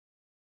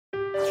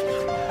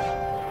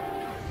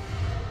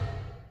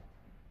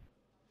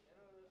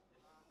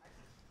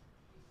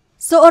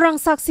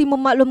Seorang saksi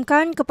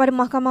memaklumkan kepada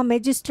Mahkamah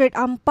Magistrate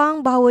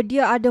Ampang bahawa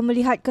dia ada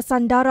melihat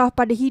kesan darah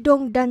pada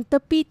hidung dan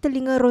tepi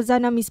telinga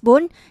Rozana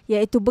Misbon,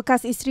 iaitu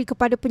bekas isteri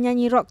kepada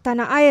penyanyi rock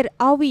tanah air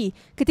Awie,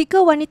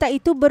 ketika wanita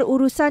itu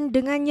berurusan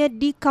dengannya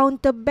di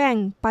kaunter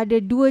bank pada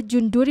 2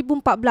 Jun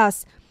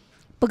 2014.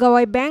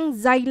 Pegawai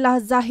bank Zailah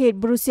Zahid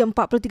berusia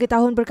 43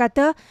 tahun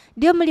berkata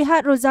dia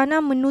melihat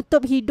Rozana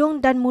menutup hidung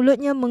dan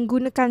mulutnya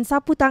menggunakan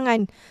sapu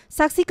tangan.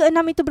 Saksi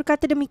ke-6 itu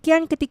berkata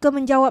demikian ketika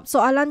menjawab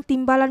soalan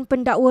timbalan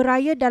pendakwa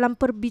raya dalam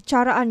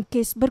perbicaraan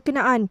kes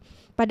berkenaan.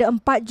 Pada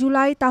 4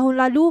 Julai tahun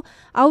lalu,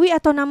 Awie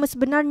atau nama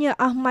sebenarnya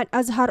Ahmad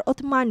Azhar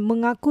Othman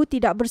mengaku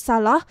tidak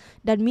bersalah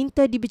dan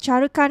minta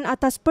dibicarakan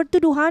atas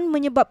pertuduhan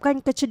menyebabkan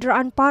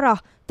kecederaan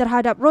parah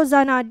terhadap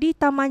Rozana di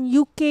Taman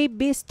UK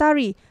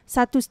Bestari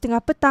 1:30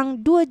 petang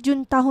 2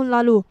 Jun tahun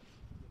lalu.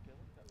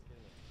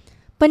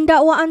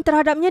 Pendakwaan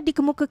terhadapnya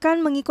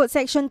dikemukakan mengikut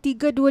Seksyen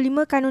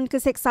 325 Kanun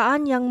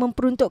Keseksaan yang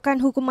memperuntukkan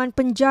hukuman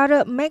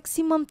penjara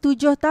maksimum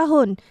 7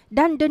 tahun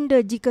dan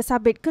denda jika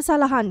sabit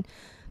kesalahan.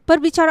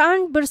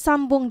 Perbicaraan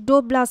bersambung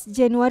 12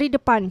 Januari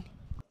depan.